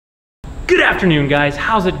Good afternoon, guys.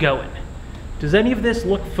 How's it going? Does any of this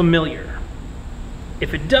look familiar?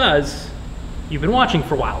 If it does, you've been watching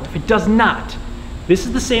for a while. If it does not, this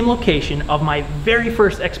is the same location of my very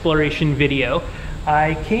first exploration video.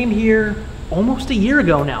 I came here almost a year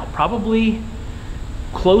ago now, probably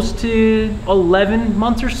close to 11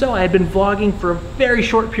 months or so. I had been vlogging for a very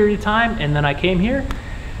short period of time, and then I came here.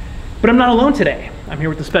 But I'm not alone today. I'm here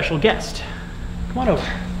with a special guest. Come on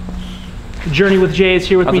over. Journey with Jay is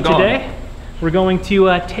here with me today. We're going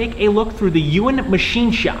to take a look through the Ewan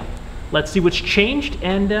machine shop. Let's see what's changed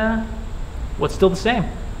and what's still the same.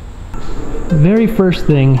 The very first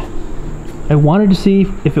thing I wanted to see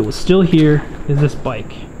if it was still here is this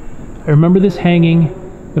bike. I remember this hanging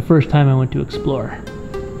the first time I went to explore.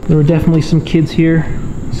 There were definitely some kids here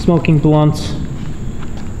smoking blunts.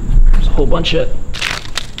 There's a whole bunch of...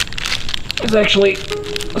 There's actually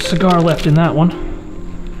a cigar left in that one.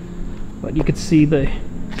 But you could see they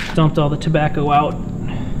dumped all the tobacco out,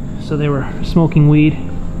 so they were smoking weed.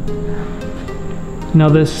 Now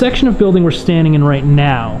the section of building we're standing in right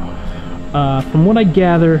now, from what I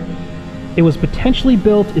gather, it was potentially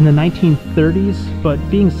built in the 1930s, but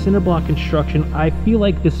being cinder block construction, I feel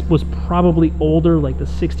like this was probably older, like the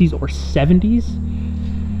 60s or 70s.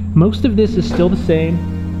 Most of this is still the same.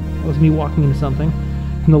 That was me walking into something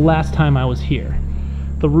from the last time I was here.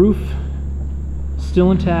 The roof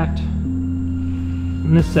still intact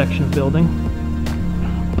in this section of building,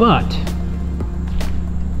 but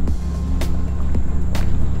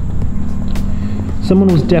someone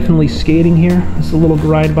was definitely skating here. This is a little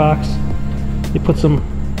grind box. They put some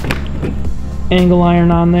angle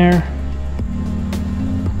iron on there,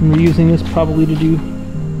 and we're using this probably to do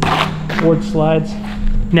board slides.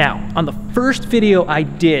 Now, on the first video I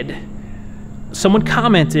did, someone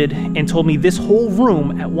commented and told me this whole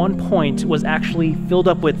room at one point was actually filled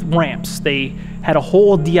up with ramps. They had a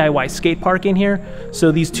whole DIY skate park in here,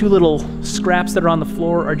 so these two little scraps that are on the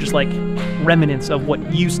floor are just like remnants of what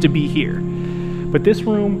used to be here. But this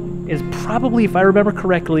room is probably, if I remember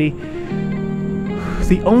correctly,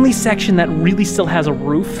 the only section that really still has a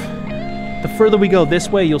roof. The further we go this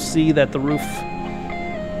way, you'll see that the roof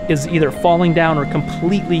is either falling down or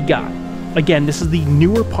completely gone. Again, this is the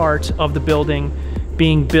newer part of the building,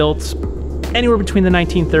 being built anywhere between the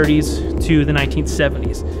 1930s to the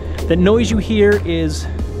 1970s. The noise you hear is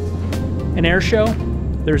an air show.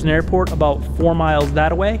 There's an airport about 4 miles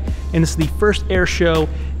that way, and this is the first air show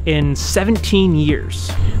in 17 years.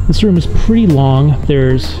 This room is pretty long.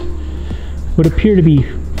 There's what appear to be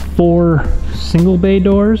 4 single bay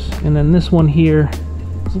doors, and then this one here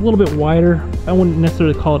is a little bit wider. I wouldn't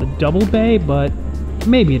necessarily call it a double bay, but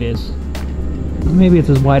maybe it is. Maybe it's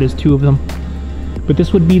as wide as 2 of them. But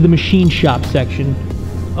this would be the machine shop section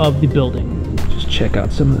of the building. Just check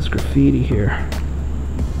out some of this graffiti here.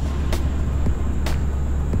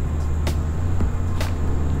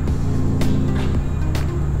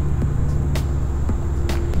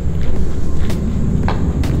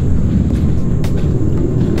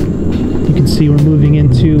 You can see we're moving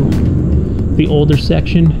into the older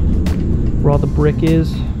section where all the brick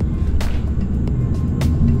is.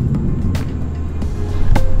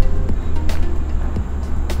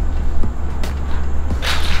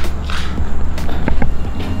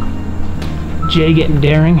 Jay getting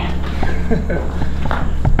daring.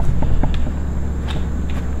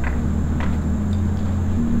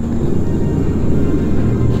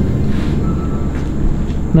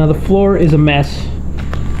 Now the floor is a mess.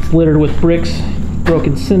 It's littered with bricks,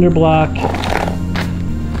 broken cinder block.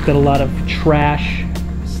 It's got a lot of trash.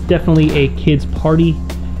 It's definitely a kids' party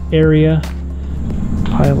area.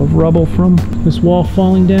 Pile of rubble from this wall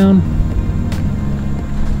falling down.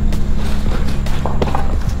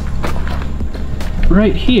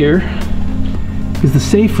 Right here is the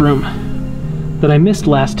safe room that I missed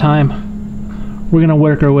last time. We're gonna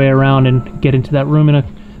work our way around and get into that room in a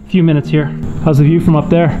few minutes here. How's the view from up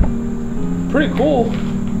there? Pretty cool.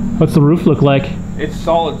 What's the roof look like? It's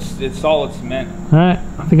solid cement. All right,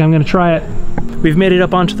 I think I'm gonna try it. We've made it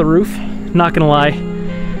up onto the roof. Not gonna lie,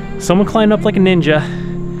 someone climbed up like a ninja.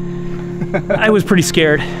 I was pretty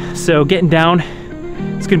scared, so getting down,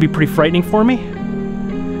 it's gonna be pretty frightening for me.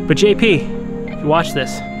 But JP, watch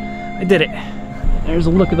this. I did it. There's a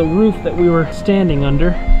look at the roof that we were standing under.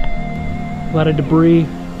 A lot of debris.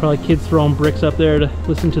 Probably kids throwing bricks up there to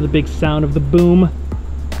listen to the big sound of the boom.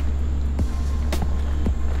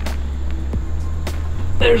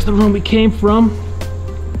 There's the room we came from.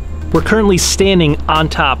 We're currently standing on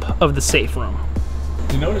top of the safe room.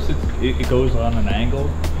 You notice it goes on an angle?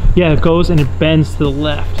 Yeah, it goes and it bends to the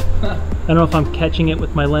left. I don't know if I'm catching it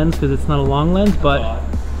with my lens because it's not a long lens, but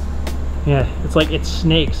yeah, it's like it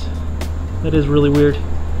snakes. That is really weird.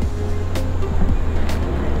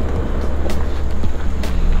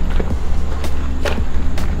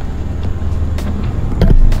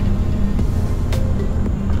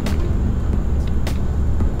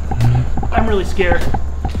 I'm really scared.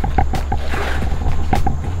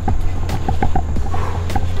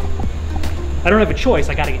 I don't have a choice,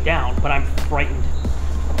 I gotta get down, but I'm frightened.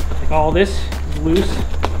 Like all this is loose.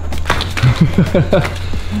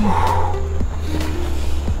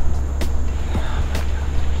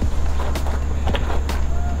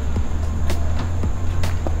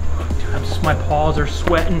 Dude, my paws are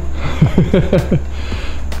sweating.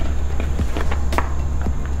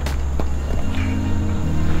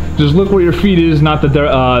 Just look where your feet is, not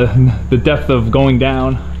the depth of going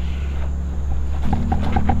down.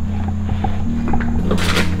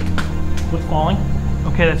 What's falling?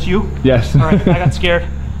 Okay, that's you? Yes. All right, I got scared.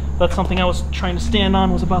 That's something I was trying to stand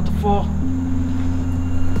on was about to fall.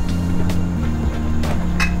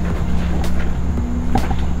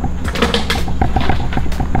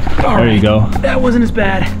 There you go. That wasn't as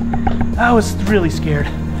bad. I was really scared.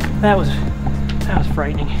 That was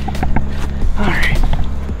frightening. All right.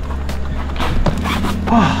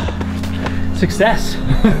 Oh, success.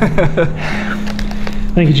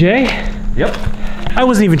 Thank you, Jay. Yep. I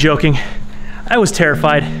wasn't even joking. I was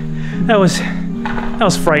terrified. That was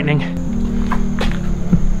frightening.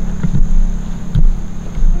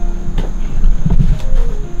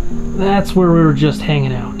 That's where we were just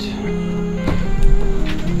hanging out.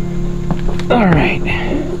 All right.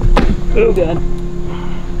 Oh God.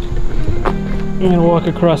 I'm gonna walk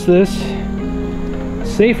across this.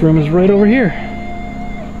 Safe room is right over here.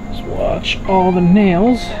 Just watch all the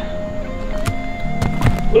nails.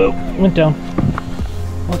 Oh, went down.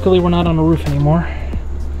 Luckily we're not on a roof anymore.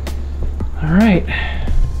 All right.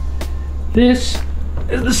 This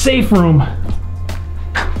is the safe room.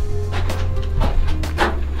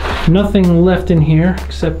 Nothing left in here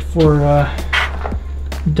except for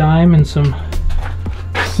dime and some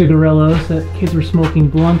cigarillos that kids were smoking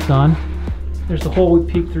blunts on. There's the hole we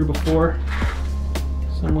peeked through before.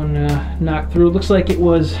 Someone knocked through. It looks like it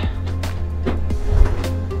was,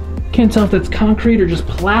 can't tell if that's concrete or just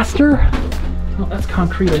plaster. Oh, that's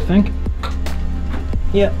concrete, I think.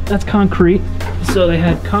 Yeah, that's concrete. So they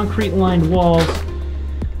had concrete lined walls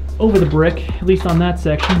over the brick, at least on that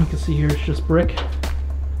section. You can see here it's just brick.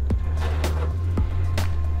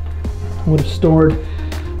 Would have stored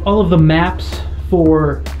all of the maps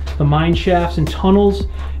for the mine shafts and tunnels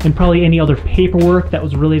and probably any other paperwork that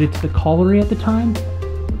was related to the colliery at the time.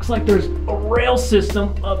 Looks like there's a rail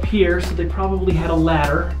system up here, so they probably had a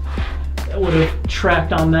ladder that would have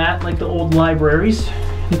tracked on that like the old libraries.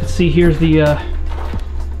 You can see here's the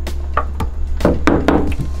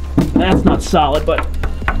that's not solid, but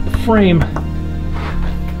the frame,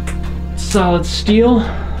 solid steel.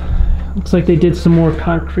 Looks like they did some more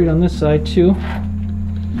concrete on this side too.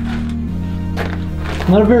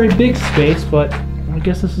 Not a very big space, but I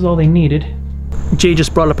guess this is all they needed. Jay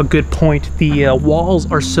just brought up a good point. The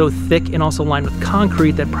walls are so thick and also lined with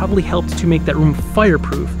concrete that probably helped to make that room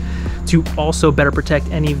fireproof, to also better protect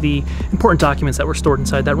any of the important documents that were stored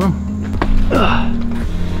inside that room.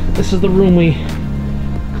 This is the room we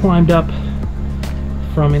climbed up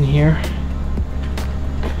from in here.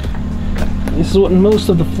 This is what most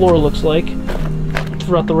of the floor looks like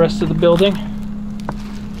throughout the rest of the building.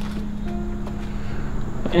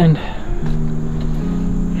 And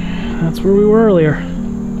that's where we were earlier.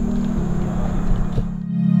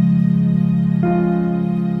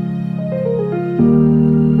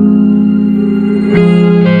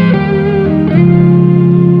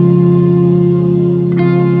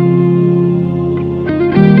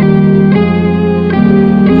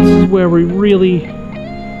 This is where we really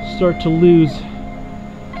start to lose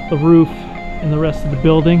the roof and the rest of the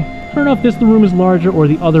building. I don't know if the room is larger or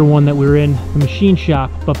the other one that we're in, the machine shop,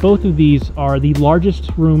 but both of these are the largest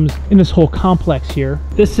rooms in this whole complex here.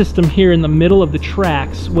 This system here in the middle of the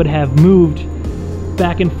tracks would have moved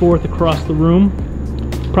back and forth across the room,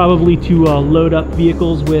 probably to load up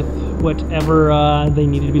vehicles with whatever they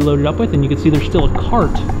needed to be loaded up with. And you can see there's still a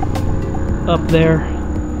cart up there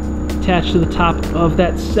attached to the top of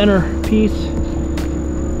that center piece.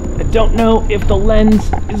 I don't know if the lens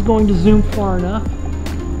is going to zoom far enough,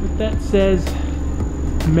 but that says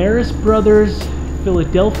Maris Brothers,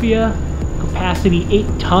 Philadelphia, capacity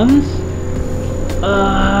 8 tons.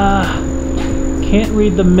 Can't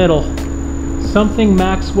read the middle. Something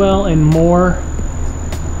Maxwell and more,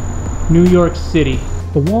 New York City.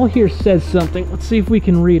 The wall here says something. Let's see if we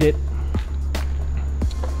can read it.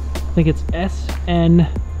 I think it's SNET.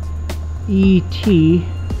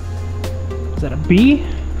 Is that a B?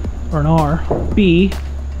 or an R, B,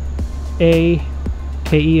 A,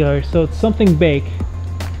 K, E, R. So it's something bake.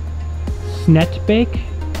 Snet bake?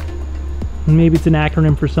 Maybe it's an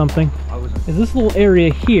acronym for something. Is this little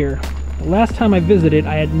area here. The last time I visited,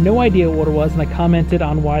 I had no idea what it was, and I commented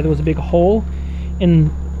on why there was a big hole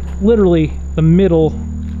in literally the middle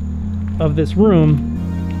of this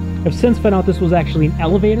room. I've since found out this was actually an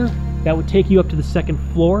elevator that would take you up to the second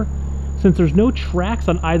floor. Since there's no tracks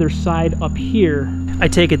on either side up here, I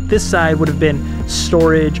take it this side would have been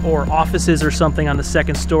storage or offices or something on the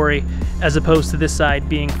second story, as opposed to this side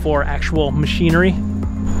being for actual machinery.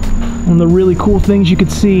 One of the really cool things you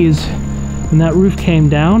could see is when that roof came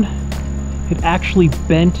down, it actually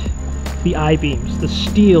bent the I-beams. The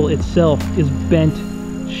steel itself is bent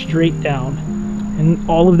straight down. And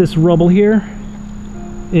all of this rubble here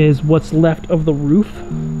is what's left of the roof.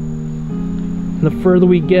 And the further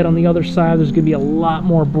we get on the other side, there's gonna be a lot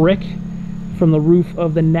more brick from the roof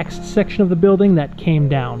of the next section of the building that came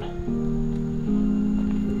down.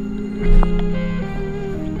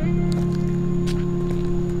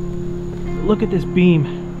 Look at this beam.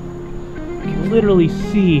 You can literally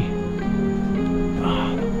see.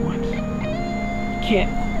 What? You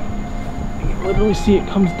can literally see it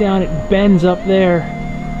comes down, it bends up there,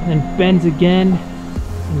 and then bends again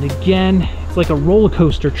and again. It's like a roller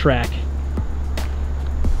coaster track.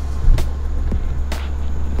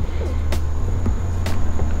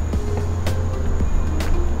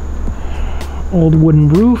 Old wooden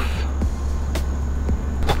roof.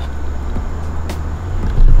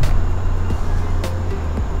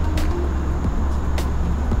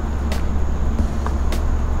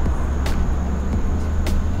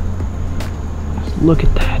 Just look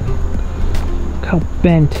at that. Look how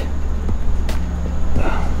bent.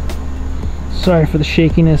 Sorry for the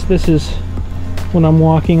shakiness. This is what I'm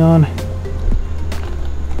walking on.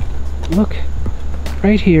 Look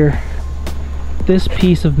right here. This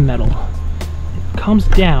piece of metal. Comes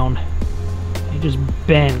down, it just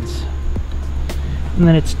bends, and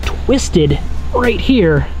then it's twisted right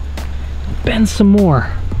here, bends some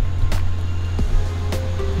more.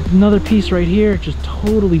 Another piece right here, just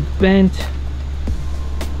totally bent.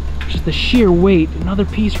 Just the sheer weight. Another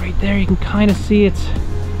piece right there, you can kind of see it's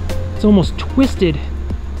almost twisted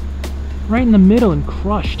right in the middle and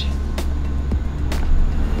crushed.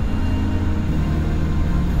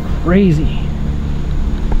 Crazy.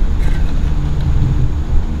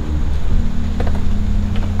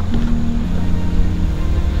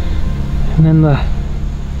 And then the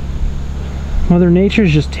Mother Nature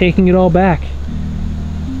is just taking it all back.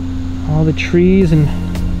 All the trees and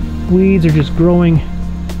weeds are just growing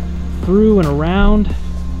through and around.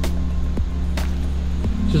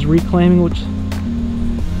 Just reclaiming what it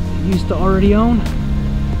used to already own.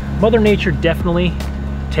 Mother Nature definitely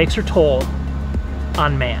takes her toll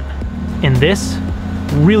on man. And this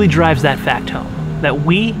really drives that fact home, that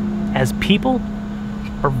we as people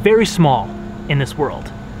are very small in this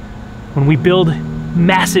world. When we build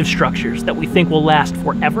massive structures that we think will last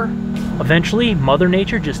forever, eventually Mother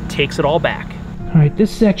Nature just takes it all back. All right,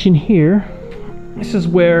 this section here, this is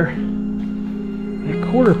where the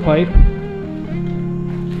quarter pipe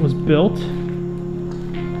was built.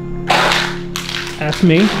 That's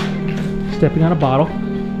me, stepping on a bottle.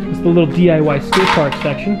 It's the little DIY skate park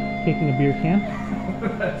section, taking a beer can.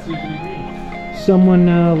 Someone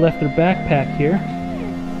left their backpack here.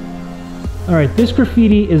 All right, this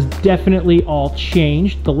graffiti is definitely all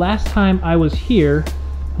changed. The last time I was here,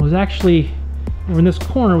 I was actually, over in this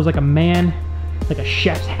corner was like a man, like a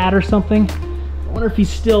chef's hat or something. I wonder if he's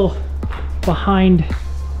still behind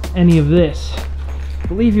any of this. I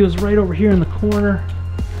believe he was right over here in the corner.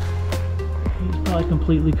 He's probably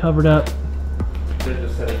completely covered up.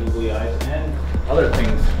 There's a set of googly eyes and other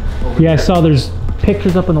things over Yeah, there. I saw there's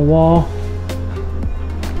pictures up on the wall.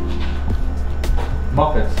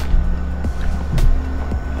 Muppets.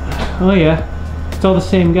 Oh yeah, it's all the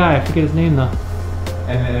same guy. I forget his name though.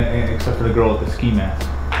 And except for the girl with the ski mask.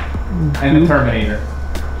 And the Terminator.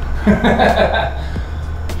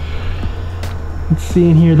 Let's see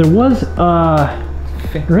in here. There was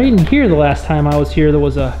right in here the last time I was here, there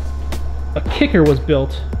was a kicker was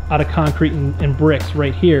built out of concrete and bricks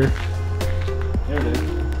right here. There it is.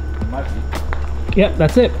 It might be. Yep,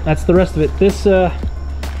 that's it. That's the rest of it. This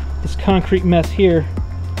concrete mess here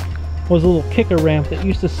was a little kicker ramp that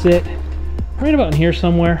used to sit right about in here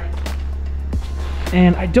somewhere.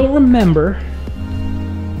 And I don't remember,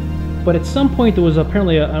 but at some point there was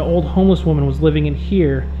apparently an old homeless woman was living in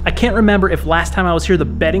here. I can't remember if last time I was here the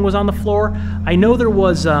bedding was on the floor. I know there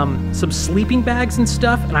was some sleeping bags and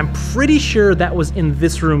stuff, and I'm pretty sure that was in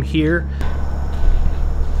this room here.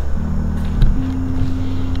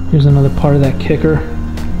 Here's another part of that kicker.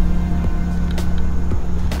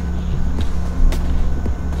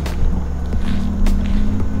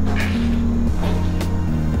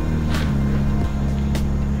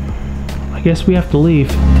 I guess we have to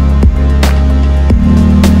leave.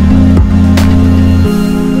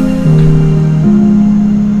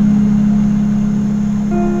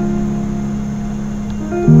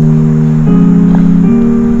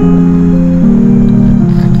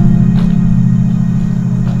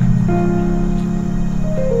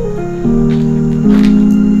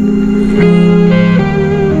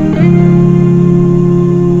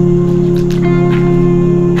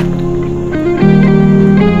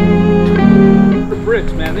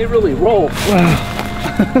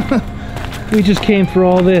 Wow. We just came for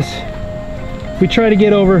all this. We tried to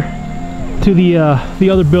get over to the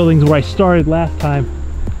other buildings where I started last time.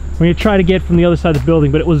 We're gonna try to get from the other side of the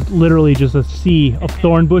building, but it was literally just a sea of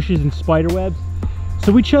thorn bushes and spider webs.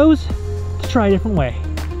 So we chose to try a different way.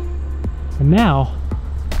 And now,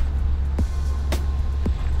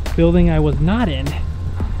 building I was not in,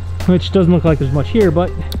 which doesn't look like there's much here,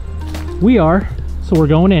 but we are, so we're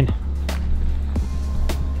going in.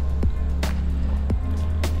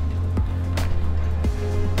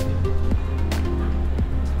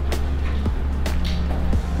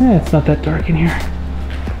 It's not that dark in here.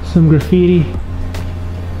 Some graffiti,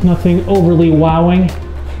 nothing overly wowing.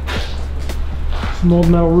 Some old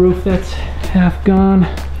metal roof that's half gone.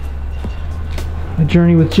 A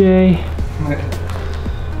journey with Jay.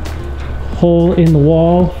 Hole in the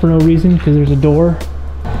wall for no reason because there's a door.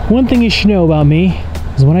 One thing you should know about me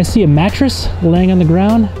is when I see a mattress laying on the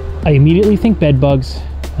ground, I immediately think bed bugs.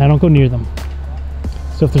 I don't go near them.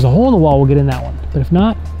 So if there's a hole in the wall, we'll get in that one. But if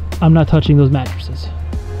not, I'm not touching those mattresses.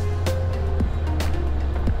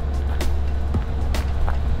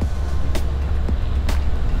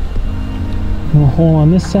 No hole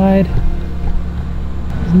on this side.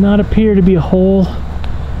 Does not appear to be a hole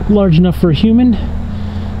large enough for a human,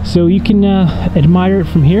 so you can admire it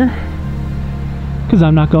from here because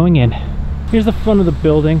I'm not going in. Here's the front of the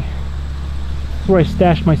building. It's where I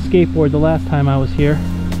stashed my skateboard the last time I was here.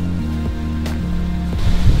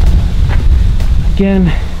 Again,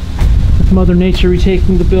 with Mother Nature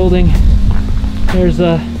retaking the building. There's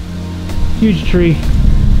a huge tree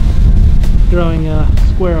growing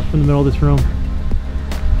square up in the middle of this room.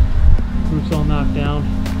 Roof's all knocked down.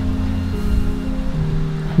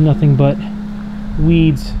 Nothing but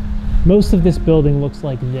weeds. Most of this building looks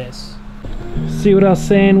like this. See what I was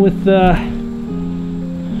saying with these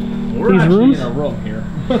rooms? In a room here.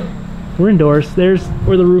 We're indoors. There's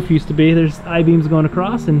where the roof used to be. There's I-beams going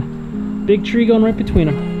across and big tree going right between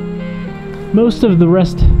them. Most of the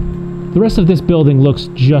rest of this building looks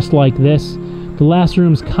just like this. The last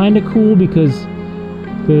room's kind of cool because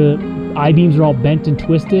the I-beams are all bent and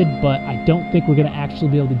twisted, but I don't think we're going to actually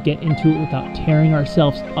be able to get into it without tearing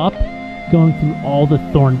ourselves up going through all the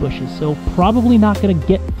thorn bushes. So probably not going to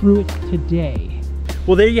get through it today.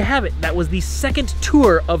 Well, there you have it. That was the second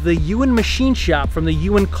tour of the Ewan machine shop from the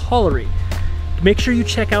Ewan Colliery. Make sure you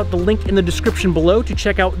check out the link in the description below to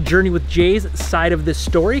check out Journey with Jay's side of this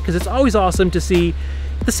story, because it's always awesome to see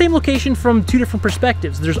the same location from two different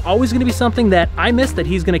perspectives. There's always going to be something that I missed that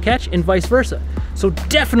he's going to catch and vice versa. So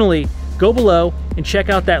definitely go below and check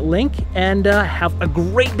out that link and have a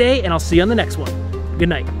great day, and I'll see you on the next one. Good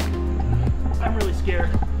night. I'm really scared.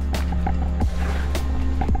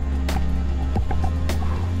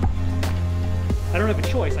 I don't have a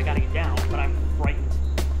choice. I gotta get down, but I'm frightened.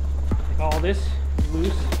 Like all this is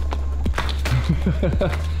loose.